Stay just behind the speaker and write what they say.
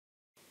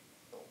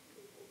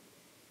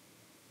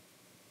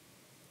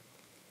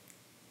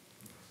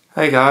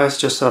Hey guys,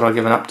 just thought I'd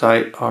give an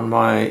update on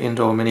my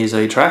indoor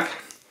Mini-Z track.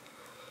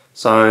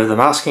 So the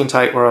masking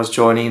tape where I was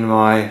joining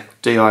my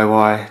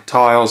DIY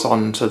tiles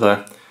onto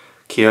the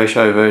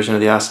Kyosho version of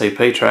the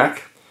RCP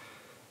track,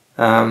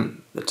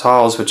 the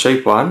tiles were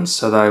cheap ones,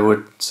 so they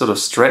would sort of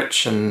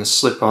stretch and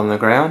slip on the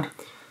ground.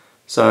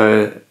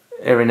 So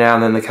every now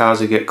and then the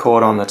cars would get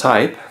caught on the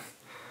tape.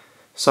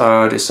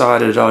 So I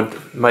decided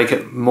I'd make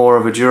it more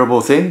of a durable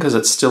thing, because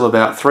it's still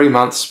about 3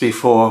 months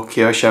before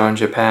Kyosho in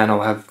Japan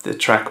will have the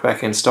track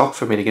back in stock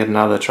for me to get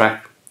another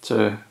track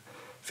to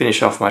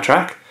finish off my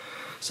track.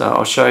 So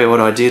I'll show you what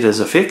I did as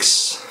a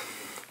fix.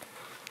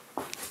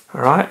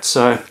 Alright,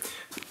 so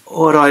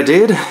what I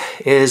did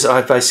is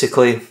I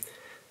basically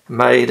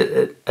made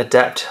it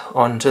adapt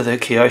onto the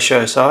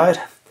Kyosho side.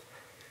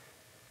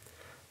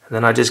 And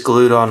then I just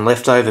glued on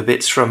leftover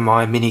bits from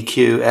my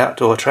Mini-Q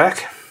outdoor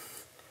track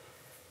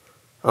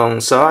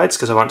on sides,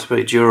 because I want it to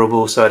be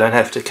durable so I don't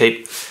have to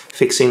keep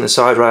fixing the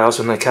side rails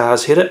when the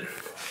cars hit it.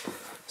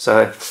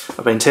 So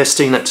I've been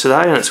testing it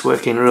today and it's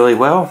working really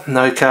well.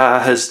 No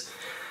car has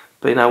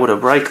been able to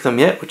break them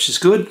yet, which is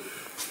good.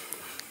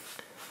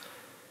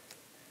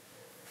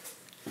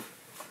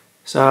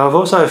 So I've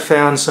also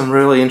found some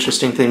really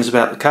interesting things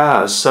about the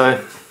cars.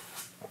 So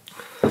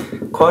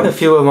quite a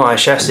few of my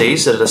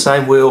chassis are the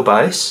same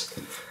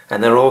wheelbase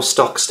and they're all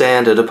stock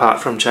standard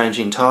apart from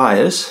changing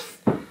tyres.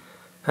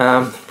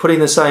 Putting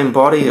the same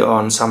body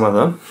on some of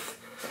them,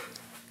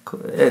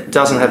 it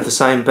doesn't have the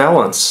same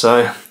balance.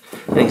 So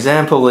an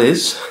example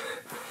is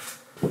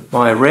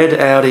my red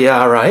Audi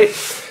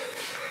R8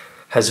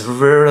 has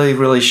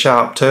really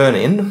sharp turn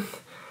in,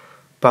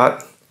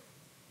 but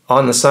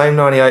on the same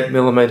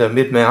 98mm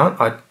mid mount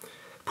I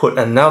put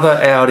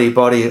another Audi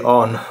body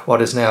on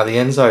what is now the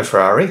Enzo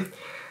Ferrari,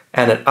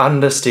 and it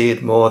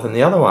understeered more than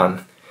the other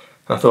one.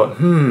 I thought,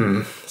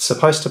 it's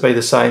supposed to be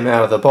the same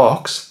out of the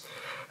box.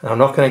 I'm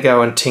not going to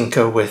go and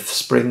tinker with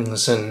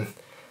springs and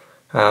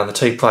the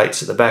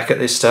T-plates at the back at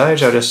this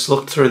stage. I just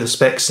looked through the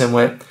specs and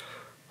went,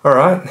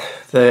 alright,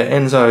 the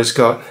Enzo's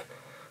got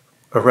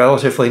a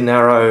relatively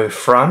narrow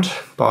front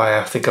by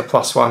I think a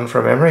 +1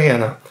 from memory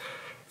and a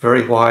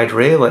very wide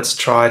rear. Let's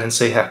try it and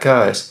see how it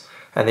goes.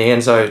 And the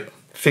Enzo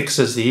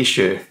fixes the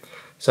issue.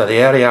 So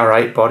the Audi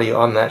R8 body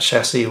on that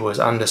chassis was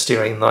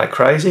understeering like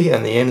crazy,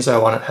 and the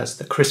Enzo on it has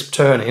the crisp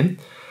turn in,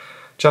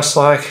 just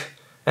like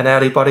an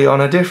Audi body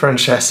on a different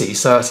chassis.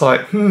 So it's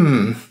like,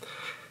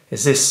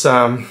 is this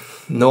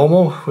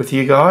normal with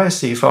you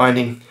guys? Are you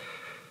finding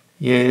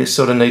you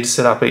sort of need to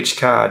set up each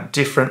car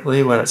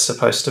differently when it's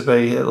supposed to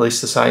be at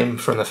least the same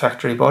from the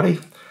factory body?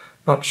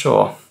 Not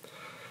sure.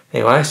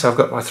 Anyway, so I've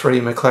got my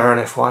 3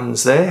 McLaren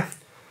F1s there,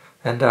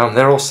 and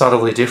they're all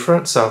subtly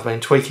different, so I've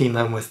been tweaking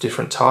them with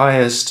different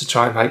tyres to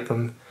try and make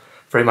them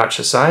very much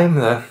the same.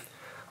 The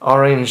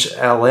orange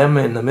LM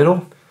in the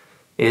middle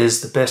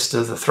is the best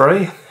of the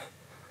 3,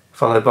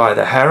 followed by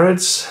the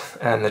Harrods,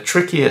 and the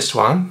trickiest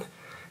one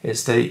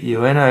is the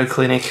Ueno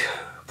Clinic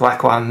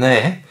black one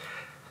there,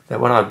 that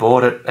when I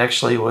bought it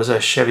actually was a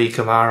Chevy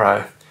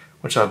Camaro,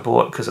 which I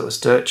bought because it was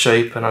dirt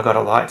cheap and I got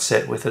a light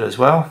set with it as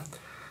well.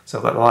 So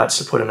I've got lights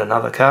to put in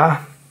another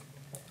car.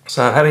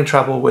 So I'm having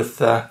trouble with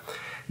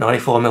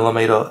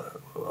 94mm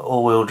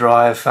all-wheel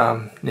drive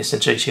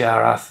Nissan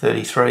GT-R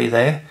R33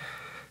 there.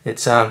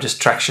 It's just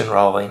traction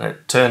rolling.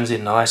 It turns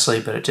in nicely,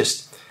 but it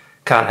just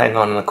can't hang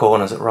on in the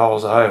corners, it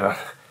rolls over.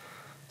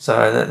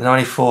 So that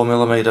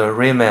 94mm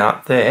rear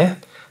mount there,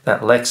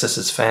 that Lexus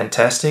is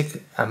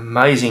fantastic,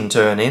 amazing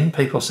turn in.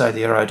 People say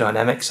the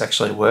aerodynamics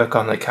actually work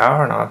on the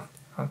car, and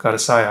I've got to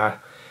say I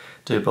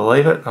do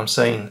believe it. I'm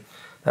seeing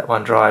that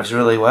one drives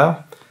really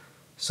well.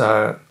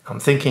 So I'm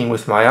thinking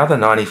with my other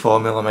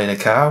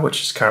 94mm car,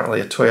 which is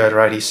currently a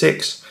Toyota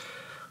 86,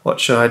 what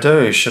should I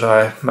do? Should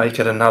I make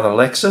it another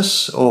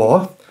Lexus,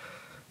 or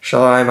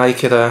shall I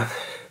make it a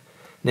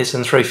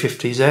Nissan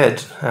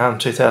 350Z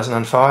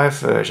 2005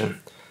 version?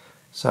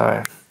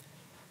 So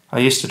I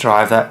used to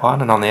drive that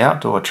one, and on the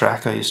outdoor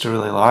track I used to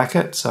really like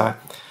it, so I'm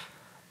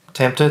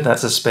tempted.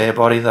 That's a spare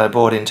body that I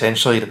bought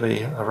intentionally to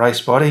be a race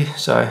body,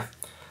 so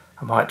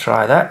I might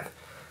try that.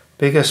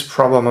 Biggest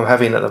problem I'm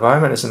having at the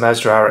moment is the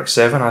Mazda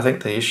RX-7. I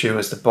think the issue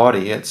is the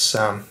body. It's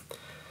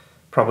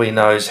probably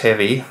nose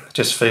heavy, it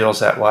just feels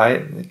that way.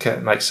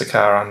 It makes the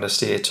car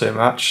understeer too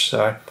much,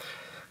 so I'm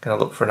going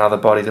to look for another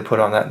body to put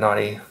on that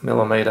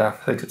 90mm. I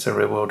think it's a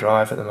rear-wheel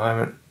drive at the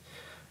moment.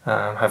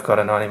 I've got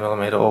a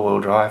 90mm all-wheel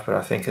drive, but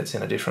I think it's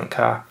in a different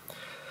car.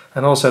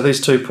 And also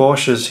these two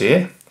Porsches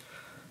here,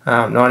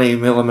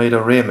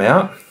 90mm rear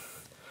mount.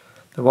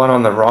 The one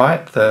on the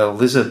right, the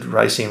Lizard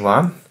Racing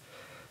one,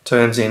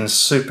 turns in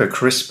super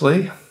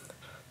crisply.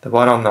 The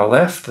one on the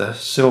left, the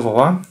silver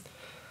one,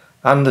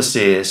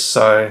 understeers,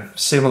 so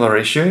similar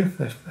issue.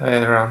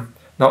 They're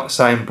not the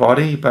same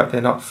body, but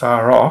they're not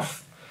far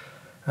off.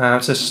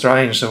 It's just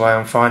strange the way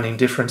I'm finding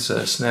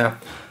differences. Now,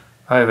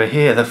 over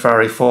here, the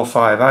Ferrari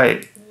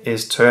 458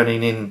 is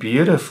turning in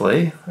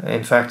beautifully,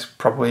 in fact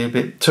probably a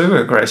bit too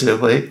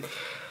aggressively,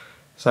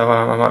 so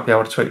I might be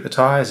able to tweak the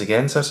tyres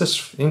again. So it's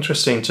just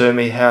interesting to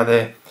me how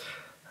they're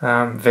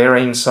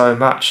varying so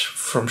much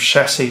from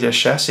chassis to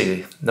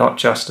chassis, not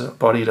just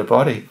body to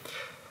body.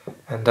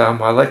 And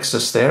my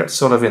Lexus there, it's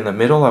sort of in the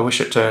middle. I wish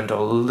it turned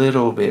a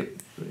little bit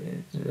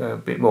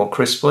more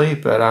crisply,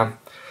 but I've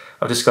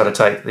just got to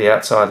take the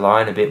outside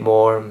line a bit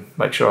more and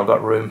make sure I've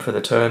got room for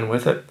the turn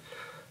with it.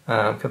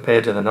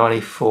 Compared to the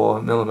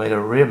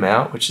 94mm rear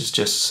mount, which is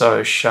just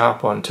so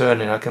sharp on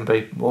turning, I can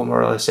be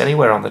more or less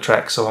anywhere on the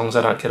track so long as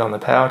I don't get on the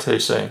power too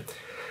soon,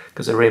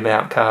 because the rear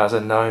mount cars are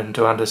known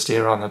to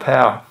understeer on the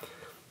power.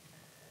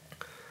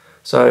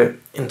 So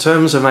in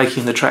terms of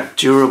making the track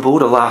durable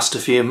to last a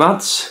few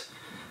months,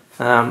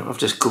 I've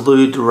just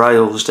glued the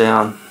rails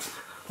down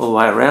all the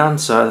way around.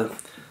 So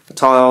the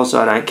tiles,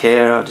 I don't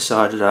care. I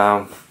decided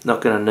I'm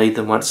not going to need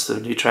them once the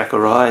new track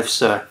arrives,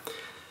 so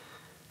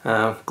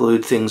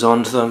glued things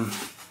onto them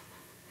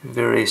in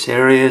various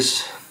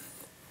areas,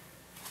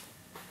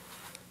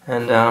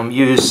 and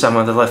used some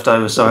of the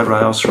leftover side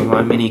rails from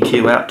my Mini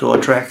Q outdoor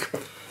track,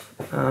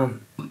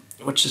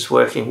 which is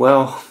working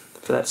well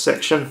for that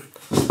section.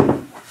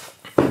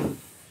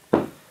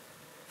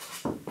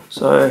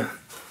 So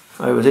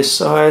over this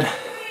side,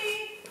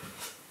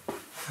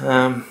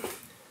 I'll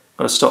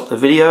stop the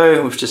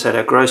video. We've just had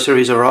our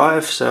groceries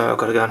arrive, so I've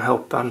got to go and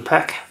help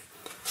unpack.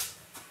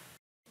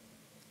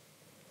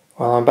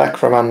 Well, I'm back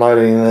from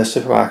unloading the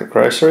supermarket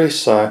groceries,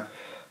 so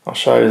I'll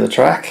show you the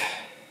track.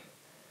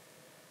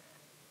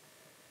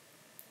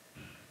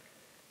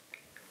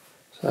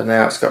 So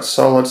now it's got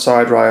solid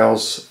side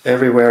rails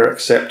everywhere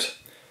except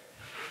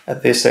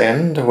at this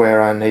end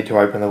where I need to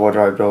open the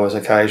wardrobe doors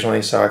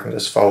occasionally, so I can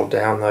just fold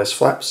down those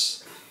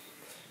flaps.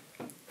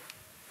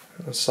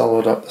 And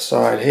solid up the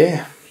side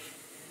here.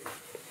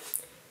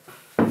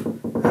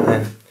 And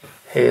then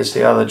here's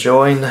the other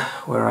join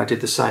where I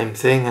did the same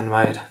thing and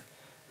made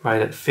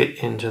it fit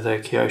into the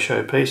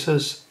Kyosho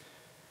pieces.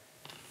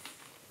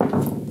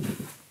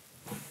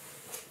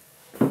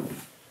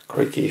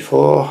 Creaky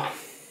floor.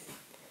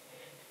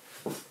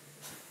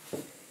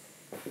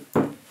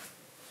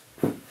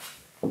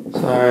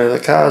 So the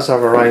cars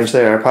I've arranged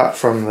there, apart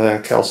from the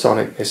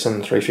Celsonic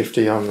Nissan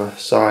 350 on the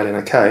side in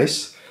a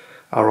case,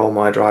 are all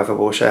my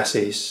drivable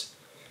chassis.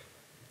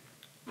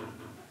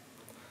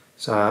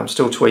 So I'm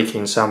still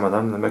tweaking some of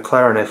them. The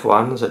McLaren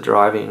F1s are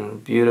driving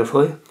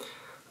beautifully.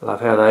 I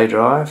love how they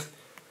drive.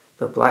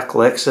 The black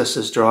Lexus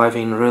is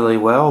driving really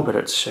well, but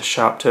it's a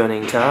sharp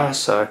turning car,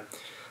 so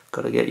I've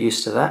got to get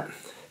used to that.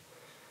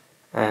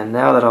 And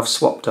now that I've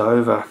swapped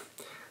over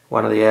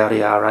one of the Audi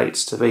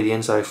R8s to be the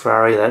Enzo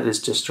Ferrari, that is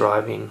just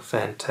driving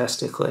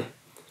fantastically.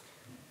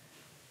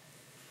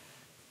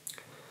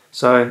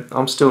 So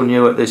I'm still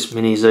new at this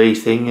Mini-Z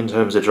thing in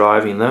terms of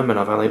driving them, and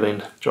I've only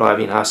been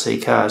driving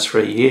RC cars for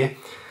a year.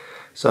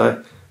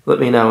 So let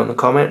me know in the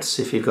comments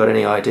if you've got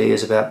any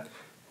ideas about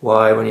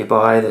why when you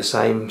buy the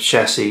same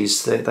chassis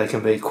they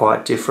can be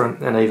quite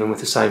different, and even with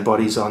the same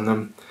bodies on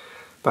them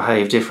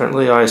behave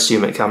differently. I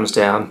assume it comes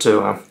down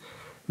to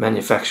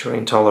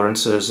manufacturing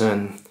tolerances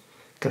and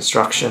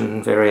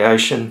construction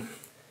variation,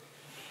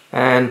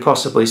 and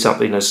possibly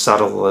something as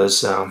subtle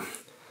as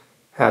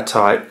how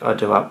tight I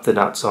do up the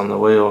nuts on the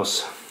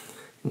wheels,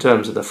 in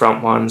terms of the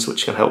front ones,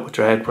 which can help with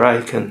drag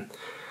brake, and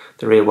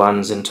the rear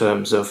ones in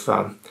terms of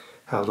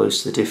how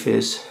loose the diff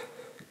is.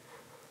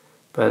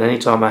 But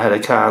anytime I had a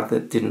car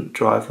that didn't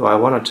drive the way I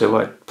wanted to,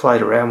 I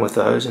played around with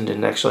those and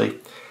didn't actually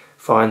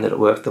find that it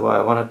worked the way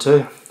I wanted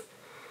to.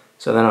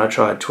 So then I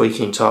tried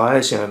tweaking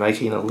tyres,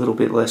 making a little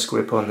bit less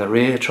grip on the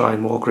rear,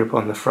 trying more grip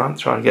on the front,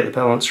 trying to get the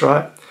balance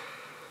right.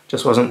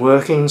 Just wasn't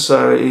working,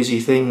 so easy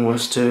thing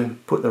was to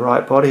put the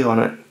right body on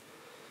it,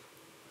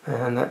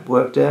 and that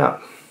worked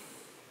out.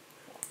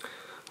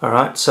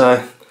 Alright, so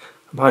I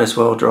might as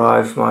well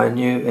drive my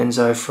new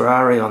Enzo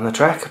Ferrari on the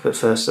track, but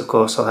first of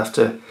course I'll have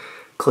to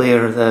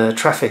clear the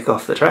traffic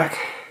off the track,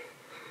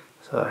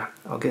 so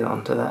I'll get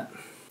on to that.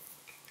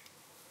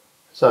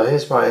 So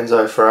here's my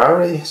Enzo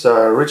Ferrari. So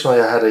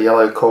originally I had a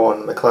yellow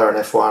corn McLaren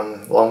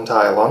F1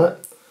 longtail on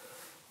it,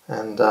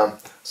 and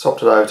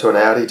swapped it over to an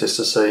Audi just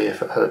to see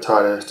if it had a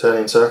tighter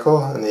turning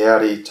circle, and the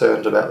Audi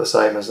turned about the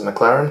same as the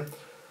McLaren.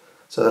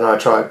 So then I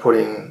tried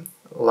putting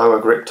lower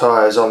grip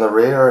tyres on the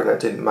rear, and it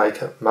didn't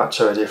make much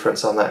of a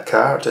difference on that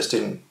car. It just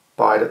didn't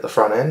bite at the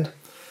front end.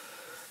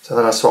 So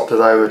then I swapped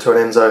it over to an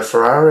Enzo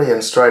Ferrari,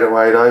 and straight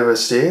away it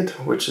oversteered,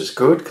 which is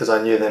good because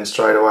I knew then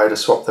straight away to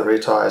swap the rear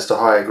tyres to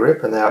higher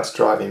grip, and now it's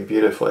driving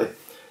beautifully.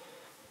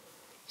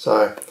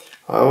 So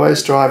I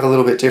always drive a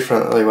little bit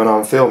differently when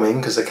I'm filming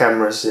because the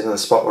camera's in the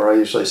spot where I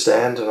usually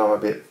stand, and I'm a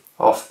bit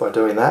off by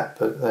doing that,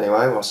 but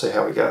anyway, we'll see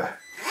how we go.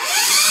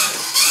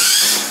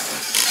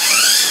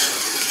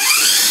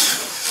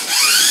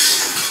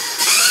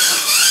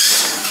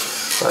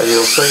 So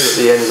you'll see that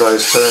the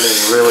Enzo's turning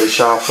really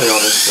sharply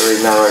on this very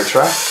narrow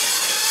track.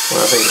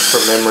 Well, I think from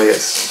memory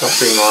it's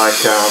something like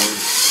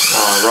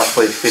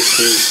roughly 50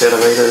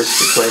 centimetres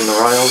between the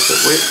rails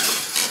at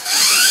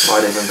width.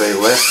 Might even be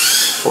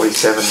less.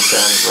 47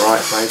 sounds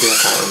right, maybe, I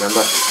can't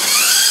remember.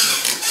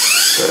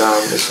 But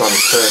this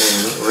one's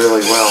turning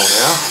really well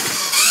now.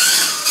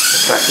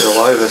 track will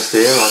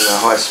oversteer on the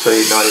high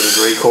speed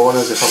 90-degree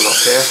corners if I'm not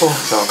careful,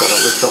 so I've got to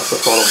lift off the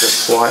throttle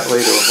just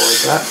slightly to avoid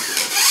that.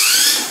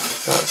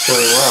 That's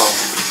doing well.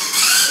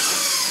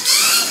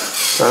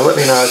 So let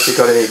me know if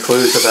you've got any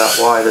clues about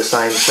why the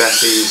same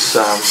chassis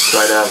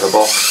straight out of the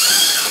box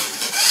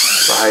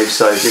behave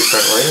so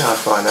differently. I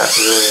find that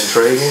really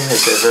intriguing.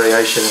 Is there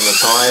variation in the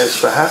tyres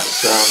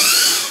perhaps?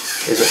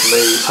 Is it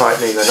me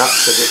tightening the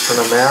nuts a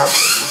different amount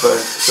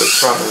both the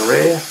front and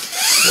rear?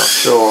 Not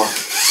sure.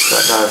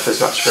 Don't know if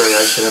there's much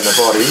variation in the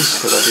bodies,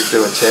 because I did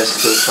do a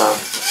test of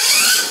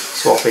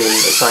swapping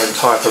the same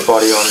type of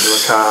body onto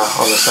a car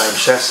on the same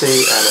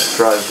chassis and it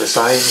drove the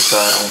same, so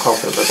I'm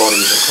confident the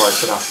bodies are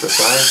close enough the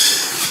same.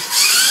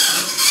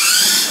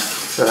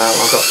 So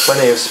I've got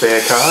plenty of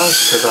spare cars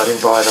because I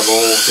didn't buy them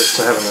all just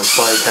to have in the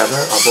display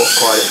cabinet. I bought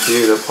quite a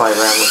few to play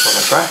around with on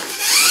the track.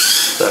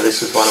 So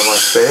this is one of my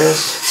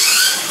spares.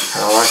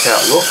 And I like how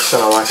it looks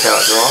and I like how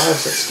it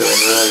drives. It's doing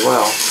really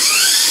well.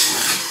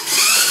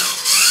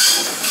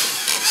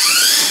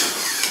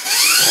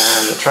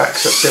 And the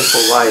track's a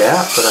simple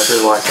layout, but I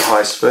do like the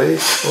high speed.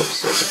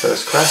 Oops, there's the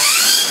first crash.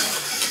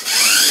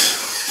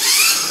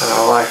 And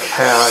I like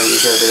how you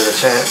get a bit of a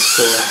chance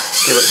to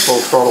give it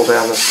full throttle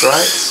down the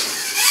straights.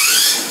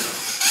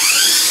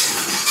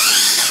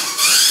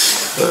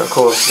 But of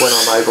course, when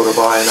I'm able to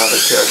buy another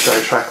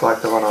Kyosho track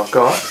like the one I've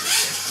got,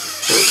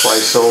 to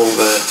replace all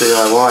the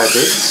DIY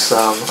bits,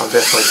 I'm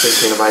definitely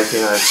thinking of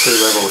making a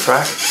 2-level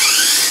track.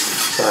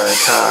 So the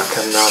car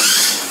can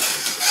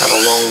have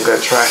a longer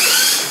track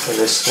in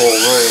this small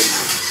room.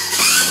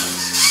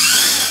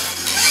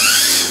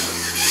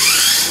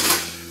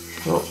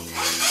 Oh.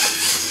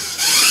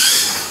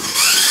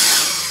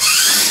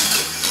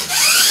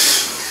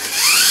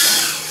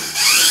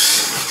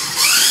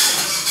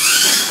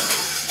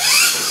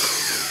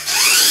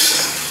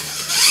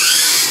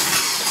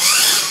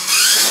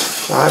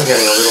 I'm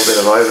getting a little bit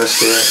of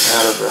oversteer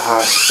out of the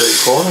high speed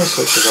corners,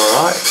 which is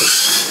alright,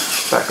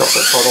 just back off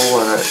the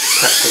throttle and it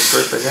catches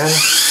grip again.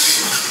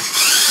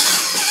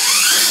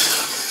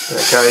 And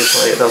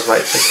occasionally it does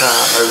make the car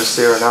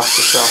oversteer enough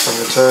to sharpen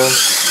the turn.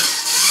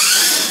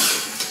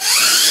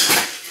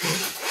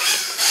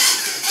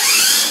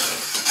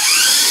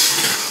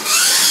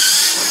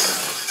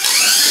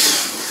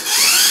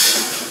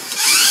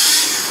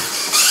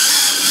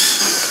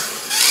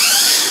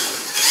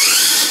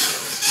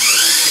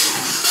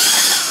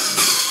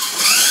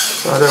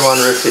 I do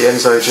wonder if the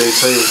Enzo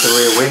GT with the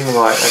rear wing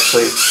might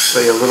actually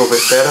be a little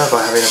bit better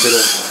by having a bit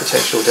of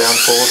potential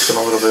downforce and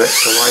a little bit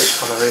extra weight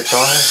on the rear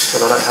tyres,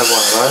 but I don't have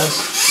one of those.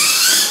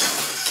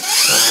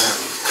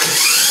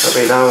 Let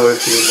me know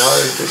if you know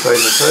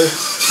between the two.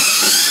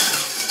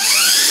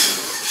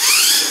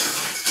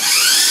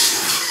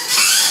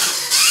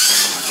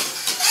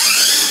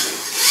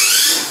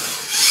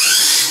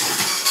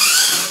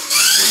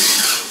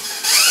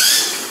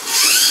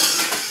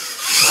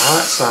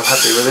 Alright, so I'm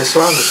happy with this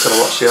one, just got to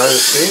watch the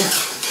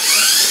oversteer.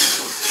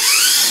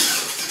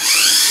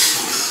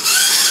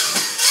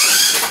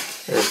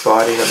 It's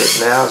biting a bit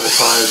now as the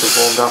tyres have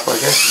warmed up, I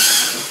guess.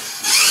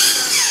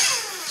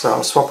 So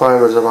I'll swap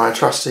over to my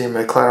trusty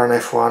McLaren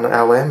F1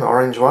 LM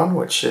orange one,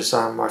 which is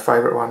my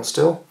favourite one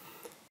still.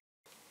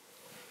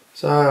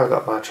 So I've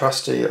got my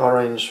trusty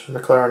orange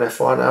McLaren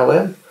F1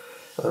 LM.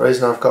 And the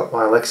reason I've got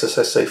my Lexus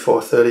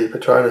SC430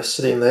 Petronas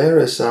sitting there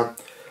is I'll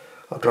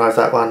drive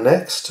that one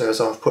next, as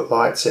I've put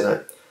lights in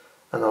it,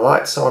 and the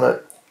lights on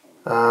it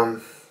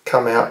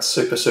come out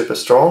super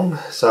strong.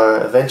 So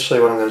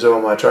eventually what I'm going to do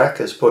on my track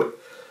is put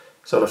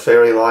sort of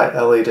fairy light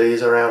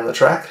LEDs around the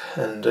track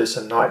and do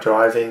some night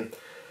driving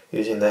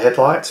using the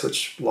headlights,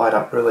 which light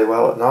up really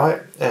well at night,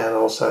 and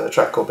also the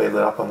track will be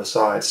lit up on the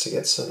sides to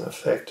get some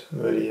effect,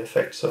 moody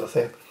effect sort of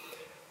thing.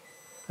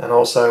 And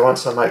also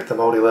once I make the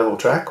multi-level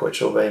track, which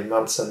will be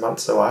months and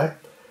months away,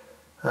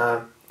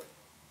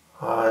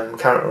 I'm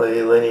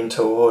currently leaning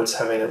towards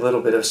having a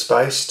little bit of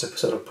space to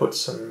sort of put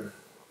some,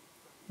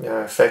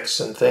 effects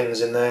and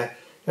things in there,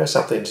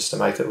 something just to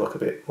make it look a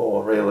bit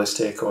more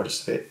realistic or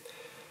just a bit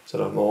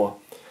sort of more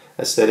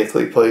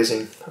aesthetically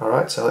pleasing.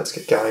 Alright, so let's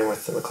get going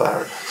with the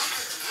McLaren.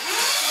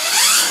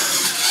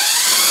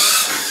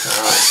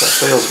 Alright, so it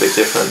feels a bit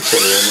different to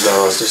the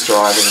Enzo I was just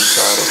driving,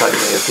 so it'll take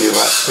me a few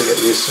laps to get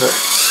used to it.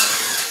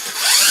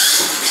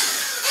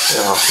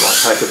 It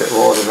might take a bit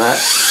more than that.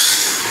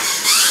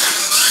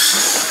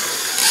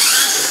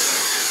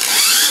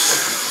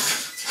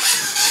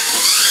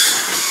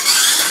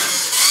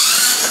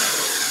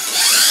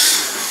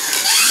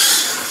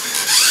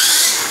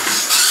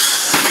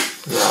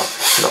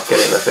 Not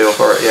getting the feel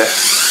for it yet.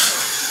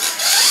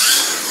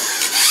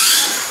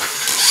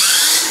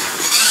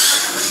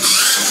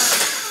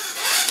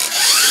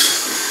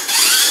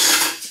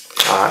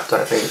 Alright,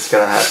 don't think it's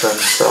going to happen,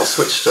 so I'll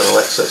switch to the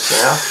Lexus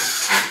now.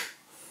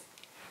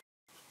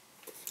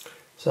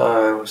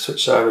 So we'll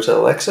switch over to the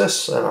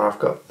Lexus, and I've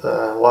got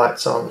the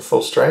lights on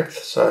full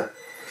strength, so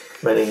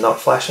meaning not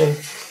flashing.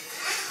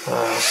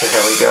 See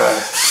how we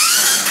go.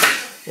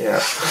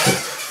 Yeah,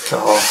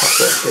 I'll have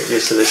to get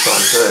used to this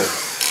one too.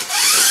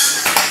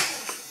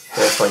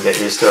 Definitely get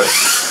used to it.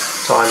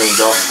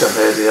 Timing's off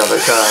compared to the other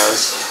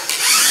cars.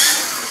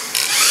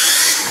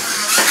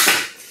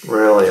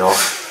 Really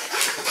off.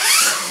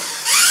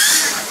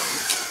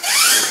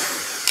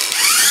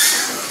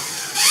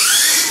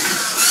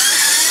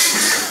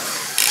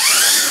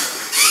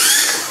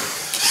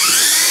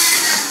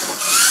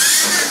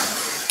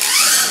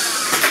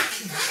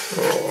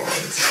 Oh,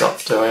 it's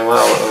not doing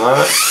well at the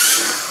moment.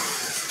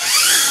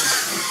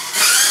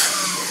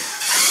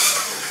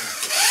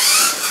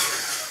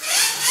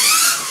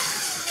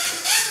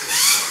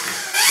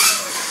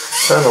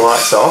 Turn the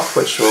lights off,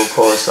 which will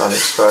cause some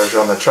exposure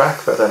on the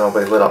track, but then I'll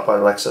be lit up by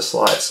Lexus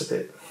lights a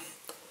bit.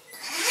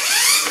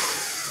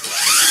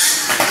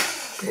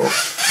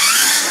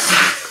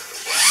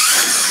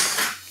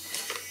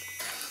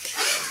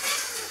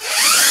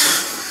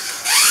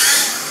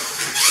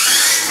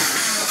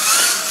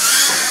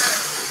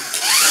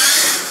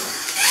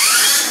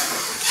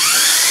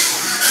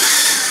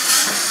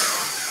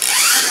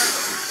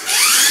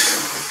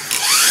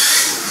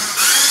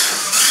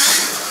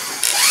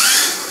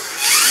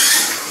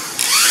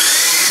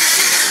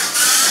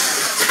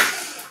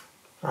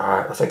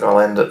 Alright, I think I'll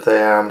end it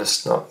there. I'm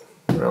just not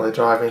really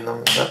driving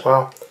them that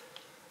well.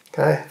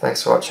 Okay,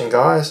 thanks for watching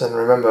guys, and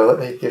remember, let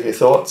me give you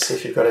thoughts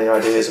if you've got any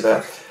ideas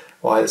about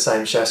why the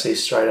same chassis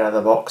straight out of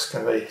the box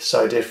can be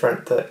so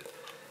different that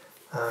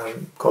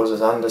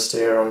causes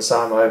understeer on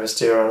some,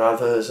 oversteer on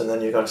others, and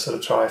then you've got to sort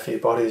of try a few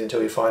bodies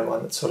until you find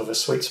one that's sort of a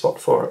sweet spot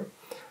for it.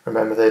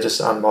 Remember, they're just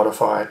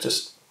unmodified,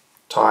 just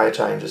tyre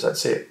changes,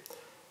 that's it.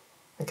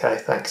 Okay,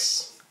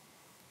 thanks.